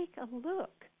take a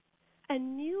look, a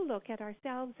new look at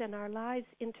ourselves and our lives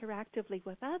interactively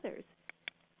with others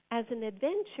as an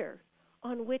adventure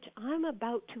on which I'm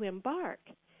about to embark.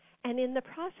 And in the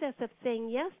process of saying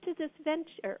yes to this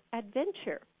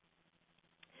adventure,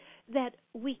 that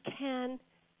we can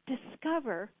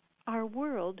discover our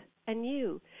world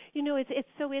anew. You know, it's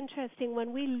so interesting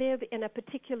when we live in a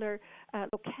particular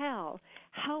locale,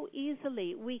 how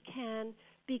easily we can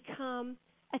become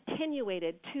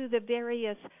attenuated to the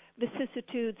various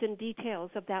vicissitudes and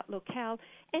details of that locale,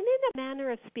 and in a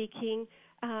manner of speaking,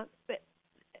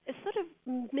 sort of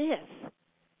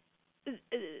miss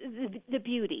the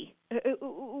beauty.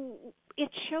 It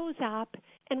shows up,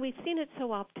 and we've seen it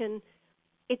so often,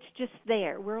 it's just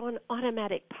there. We're on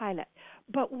automatic pilot.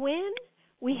 But when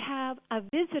we have a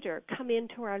visitor come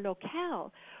into our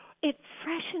locale, it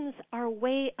freshens our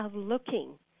way of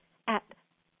looking at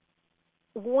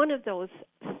one of those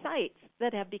sites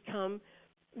that have become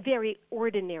very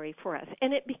ordinary for us.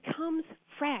 And it becomes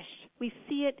fresh. We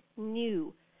see it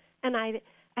new. And I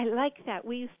like that.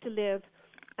 We used to live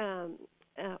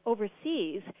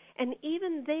overseas, and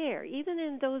even there, even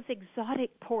in those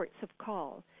exotic ports of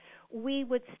call, we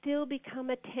would still become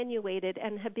attenuated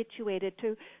and habituated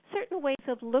to certain ways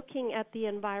of looking at the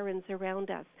environs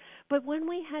around us. But when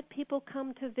we had people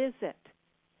come to visit,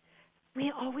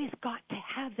 we always got to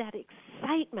have that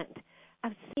excitement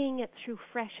of seeing it through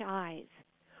fresh eyes.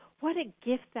 What a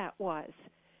gift that was.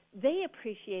 They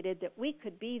appreciated that we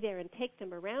could be there and take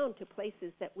them around to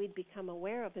places that we'd become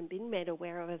aware of and been made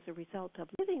aware of as a result of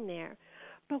living there.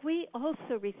 But we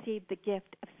also received the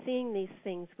gift of seeing these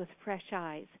things with fresh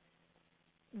eyes.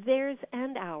 Theirs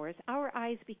and ours. Our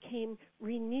eyes became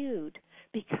renewed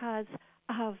because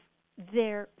of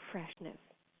their freshness.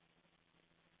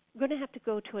 I'm going to have to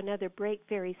go to another break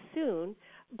very soon,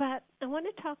 but I want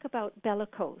to talk about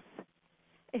bellicose.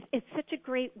 It's such a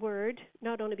great word,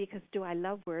 not only because do I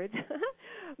love words,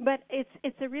 but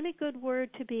it's a really good word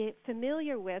to be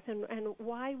familiar with, and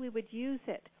why we would use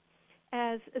it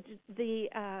as the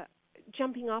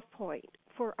jumping off point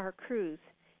for our cruise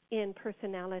in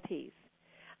personalities.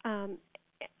 And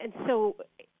so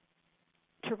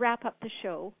to wrap up the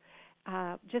show,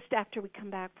 just after we come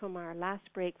back from our last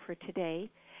break for today,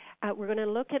 we're going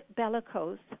to look at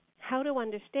bellicose, how to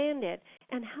understand it,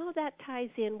 and how that ties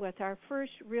in with our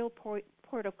first real port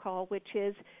of call, which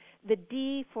is the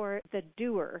D for the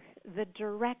doer, the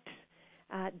direct,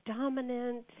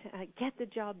 dominant, get the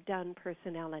job done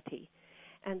personality.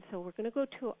 And so we're going to go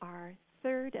to our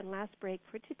third and last break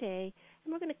for today,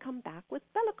 and we're going to come back with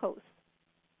bellicose.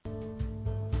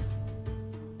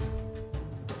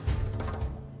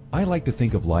 I like to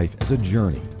think of life as a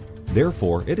journey.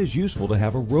 Therefore, it is useful to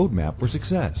have a roadmap for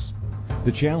success.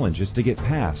 The challenge is to get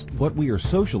past what we are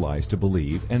socialized to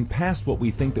believe and past what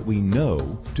we think that we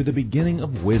know to the beginning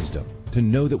of wisdom, to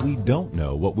know that we don't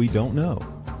know what we don't know.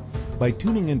 By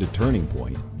tuning into Turning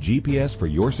Point, GPS for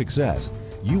your success,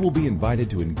 you will be invited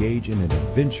to engage in an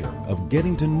adventure of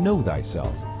getting to know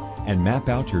thyself and map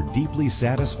out your deeply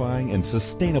satisfying and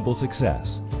sustainable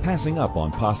success, passing up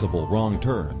on possible wrong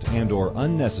turns and or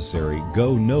unnecessary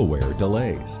go-nowhere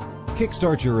delays.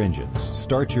 Kickstart your engines.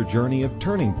 Start your journey of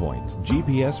Turning Points,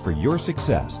 GPS for your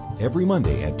success, every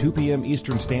Monday at 2 p.m.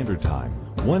 Eastern Standard Time,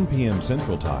 1 p.m.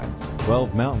 Central Time,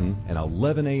 12 Mountain, and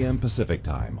 11 a.m. Pacific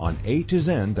Time on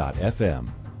A2Zen.fm.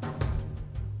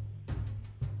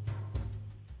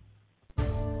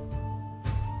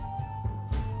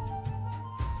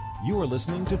 You are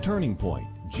listening to Turning Point,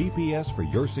 GPS for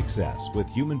your success, with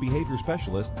human behavior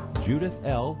specialist Judith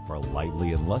L. for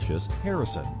lively and luscious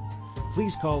Harrison.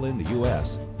 Please call in the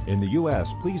U.S. In the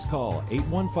U.S., please call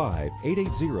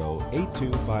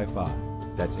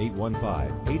 815-880-8255. That's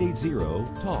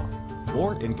 815-880-TALK.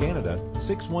 Or in Canada,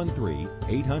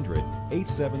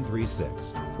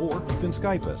 613-800-8736. Or you can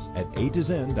Skype us at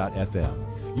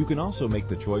A2Zen.fm. You can also make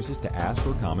the choices to ask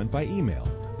or comment by email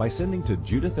by sending to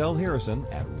Judith L. Harrison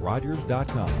at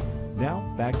Rogers.com. Now,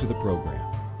 back to the program.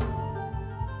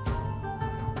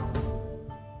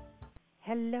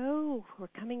 Hello, we're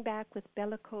coming back with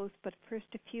Bellicose, but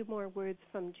first a few more words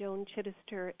from Joan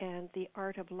Chittister and The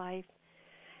Art of Life.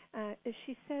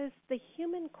 She says, the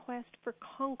human quest for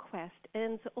conquest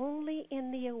ends only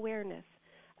in the awareness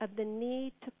of the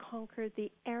need to conquer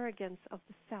the arrogance of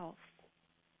the self.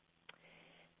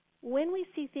 When we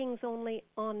see things only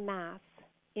en masse,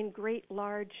 in great,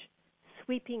 large,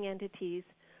 sweeping entities,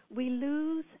 we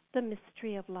lose the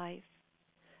mystery of life.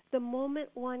 The moment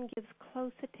one gives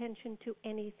close attention to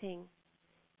anything,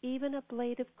 even a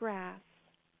blade of grass,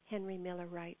 Henry Miller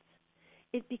writes,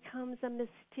 it becomes a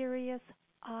mysterious,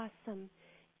 awesome,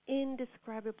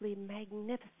 indescribably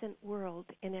magnificent world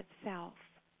in itself.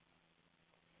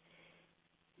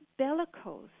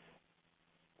 Bellicose,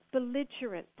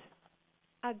 belligerent,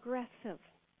 aggressive,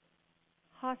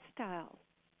 hostile,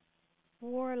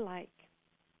 warlike,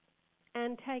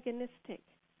 antagonistic,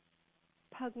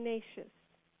 pugnacious,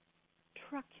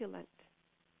 truculent,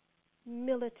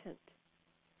 militant.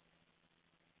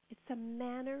 It's a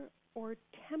manner or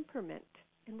temperament,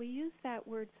 and we use that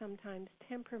word sometimes,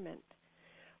 temperament,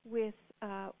 with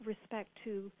respect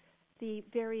to the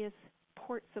various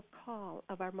ports of call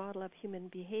of our model of human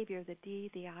behavior, the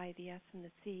D, the I, the S, and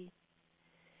the C.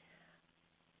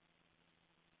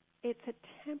 It's a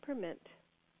temperament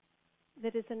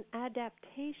that is an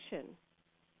adaptation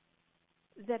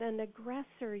that an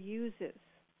aggressor uses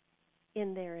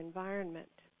in their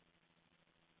environment.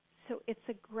 So it's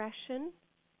aggression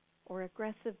or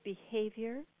aggressive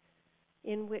behavior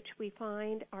in which we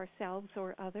find ourselves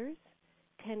or others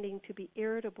tending to be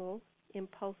irritable,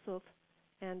 impulsive,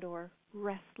 and or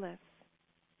restless.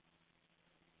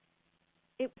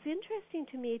 It was interesting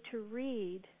to me to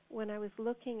read, when I was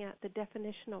looking at the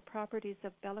definitional properties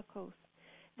of bellicose,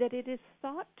 that it is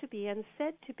thought to be and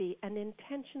said to be an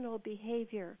intentional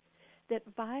behavior that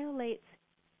violates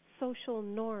social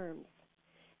norms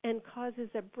and causes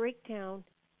a breakdown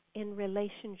in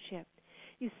relationship.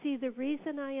 You see, the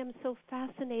reason I am so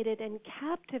fascinated and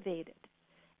captivated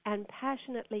and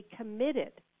passionately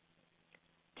committed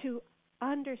to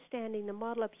understanding the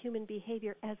model of human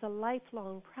behavior as a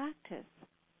lifelong practice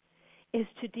is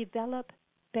to develop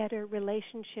better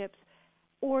relationships,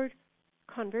 or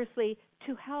conversely,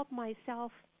 to help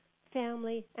myself,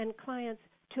 family, and clients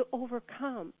to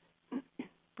overcome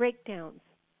breakdowns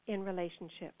in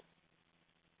relationships.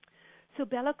 So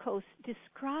bellicose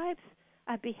describes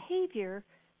a behavior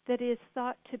that is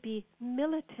thought to be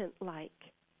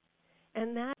militant-like,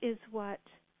 and that is what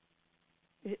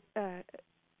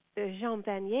Jean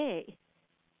Vanier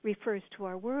refers to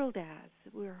our world as.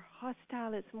 We're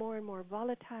hostile, it's more and more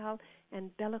volatile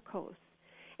and bellicose.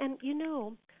 And you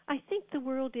know, I think the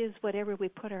world is whatever we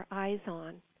put our eyes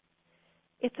on.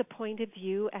 It's a point of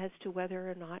view as to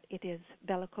whether or not it is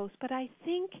bellicose, but I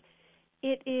think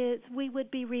it is, we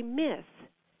would be remiss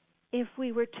if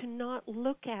we were to not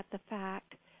look at the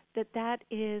fact that that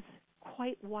is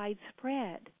quite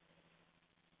widespread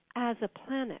as a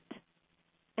planet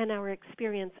and our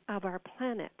experience of our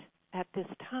planet at this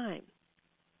time.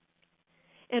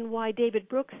 And why David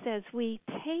Brooks says we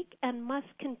take and must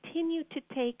continue to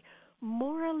take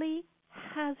morally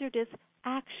hazardous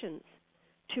actions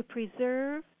to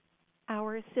preserve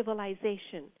our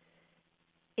civilization.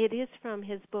 It is from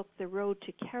his book, The Road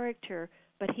to Character,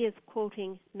 but he is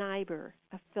quoting Niebuhr,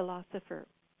 a philosopher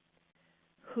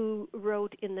who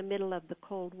wrote in the middle of the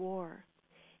Cold War.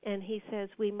 And he says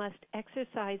we must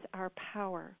exercise our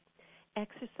power.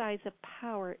 Exercise of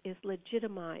power is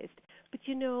legitimized. But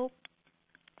you know,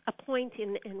 a point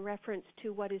in reference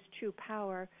to what is true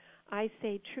power, I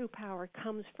say true power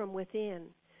comes from within.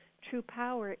 True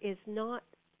power is not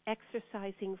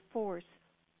exercising force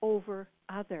over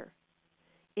other.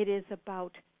 It is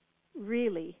about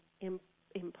really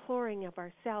imploring of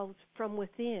ourselves from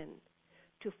within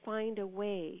to find a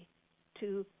way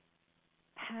to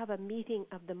have a meeting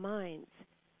of the minds,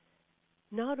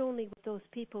 not only with those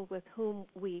people with whom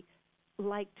we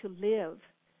like to live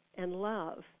and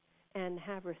love and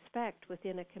have respect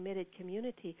within a committed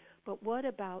community, but what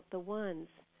about the ones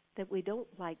that we don't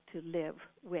like to live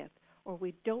with or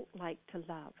we don't like to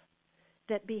love,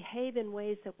 that behave in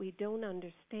ways that we don't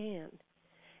understand,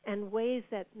 and ways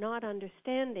that not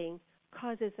understanding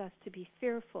causes us to be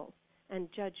fearful and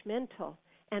judgmental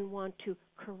and want to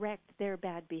correct their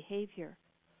bad behavior?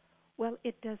 Well,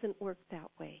 it doesn't work that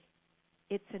way.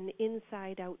 It's an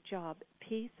inside-out job.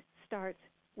 Peace starts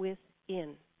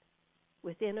within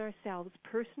ourselves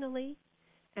personally,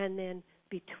 and then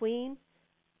between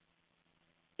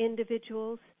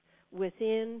individuals,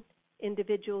 within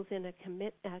individuals in a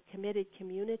committed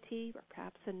community or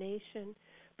perhaps a nation.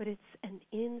 But it's an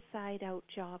inside-out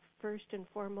job first and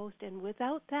foremost, and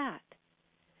without that,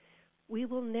 we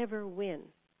will never win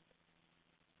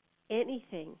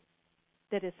anything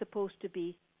that is supposed to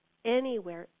be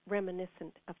anywhere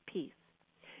reminiscent of peace.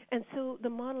 And so the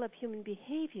model of human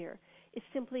behavior is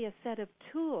simply a set of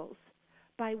tools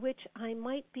by which I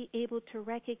might be able to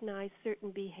recognize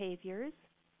certain behaviors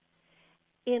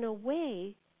in a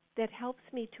way that helps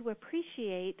me to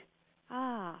appreciate,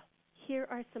 here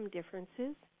are some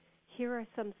differences, here are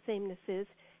some samenesses,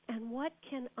 and what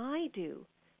can I do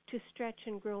to stretch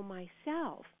and grow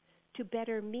myself to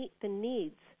better meet the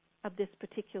needs of this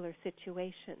particular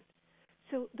situation.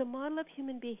 So the model of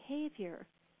human behavior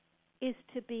is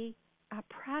to be a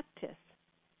practice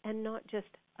and not just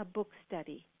a book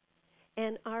study.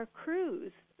 And our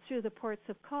cruise through the ports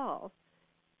of call,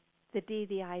 the D,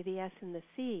 the I, the S, and the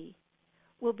C,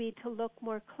 will be to look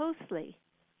more closely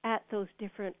at those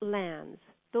different lands,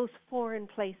 those foreign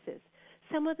places.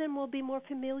 Some of them will be more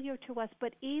familiar to us,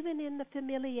 but even in the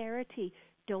familiarity,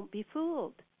 don't be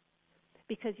fooled.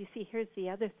 Because you see, here's the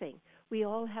other thing. We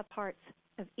all have parts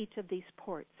of each of these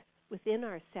ports within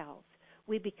ourselves.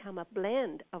 We become a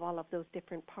blend of all of those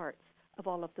different parts of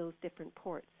all of those different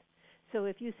ports. So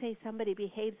if you say somebody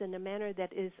behaves in a manner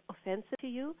that is offensive to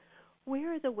you,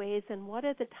 where are the ways and what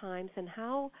are the times and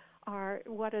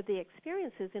what are the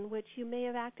experiences in which you may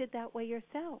have acted that way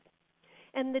yourself?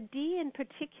 And the D in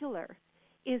particular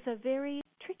is a very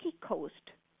tricky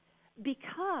coast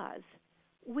because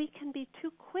we can be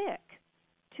too quick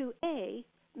to A,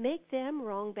 make them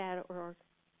wrong, bad, or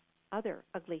other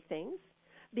ugly things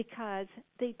because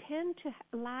they tend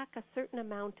to lack a certain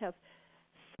amount of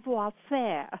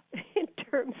savoir-faire in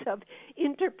terms of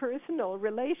interpersonal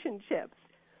relationships.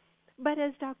 But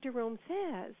as Dr. Rome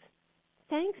says,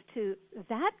 thanks to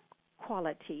that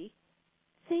quality,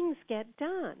 things get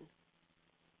done.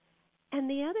 And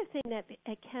the other thing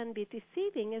that can be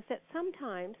deceiving is that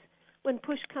sometimes when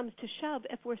push comes to shove,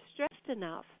 if we're stressed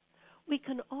enough, we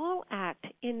can all act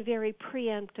in very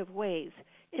preemptive ways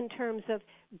in terms of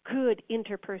good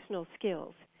interpersonal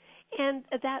skills. And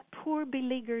that poor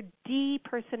beleaguered D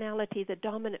personality, the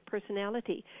dominant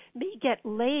personality, may get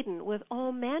laden with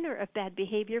all manner of bad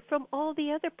behavior from all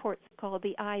the other ports called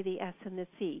the I, the S, and the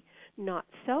C. Not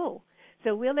so.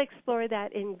 So we'll explore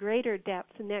that in greater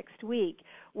depth next week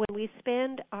when we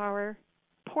spend our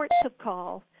ports of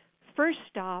call first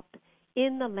stop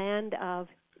in the land of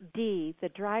D, the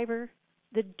driver,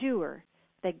 the doer,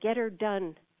 the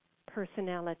get-her-done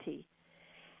personality.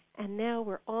 And now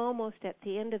we're almost at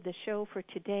the end of the show for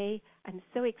today. I'm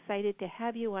so excited to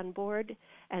have you on board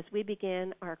as we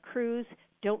begin our cruise.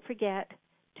 Don't forget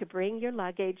to bring your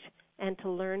luggage and to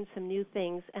learn some new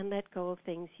things and let go of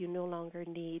things you no longer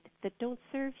need that don't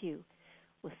serve you.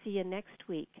 We'll see you next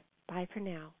week. Bye for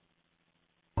now.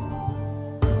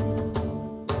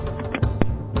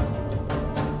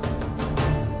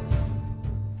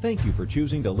 Thank you for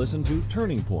choosing to listen to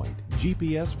Turning Point,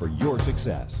 GPS for your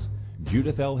success.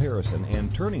 Judith L. Harrison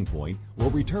and Turning Point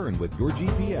will return with your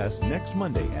GPS next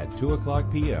Monday at 2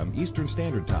 o'clock p.m. Eastern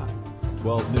Standard Time,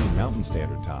 12 noon Mountain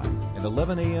Standard Time, and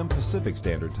 11 a.m. Pacific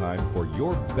Standard Time for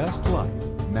your best life,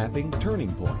 mapping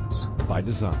turning points by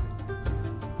design.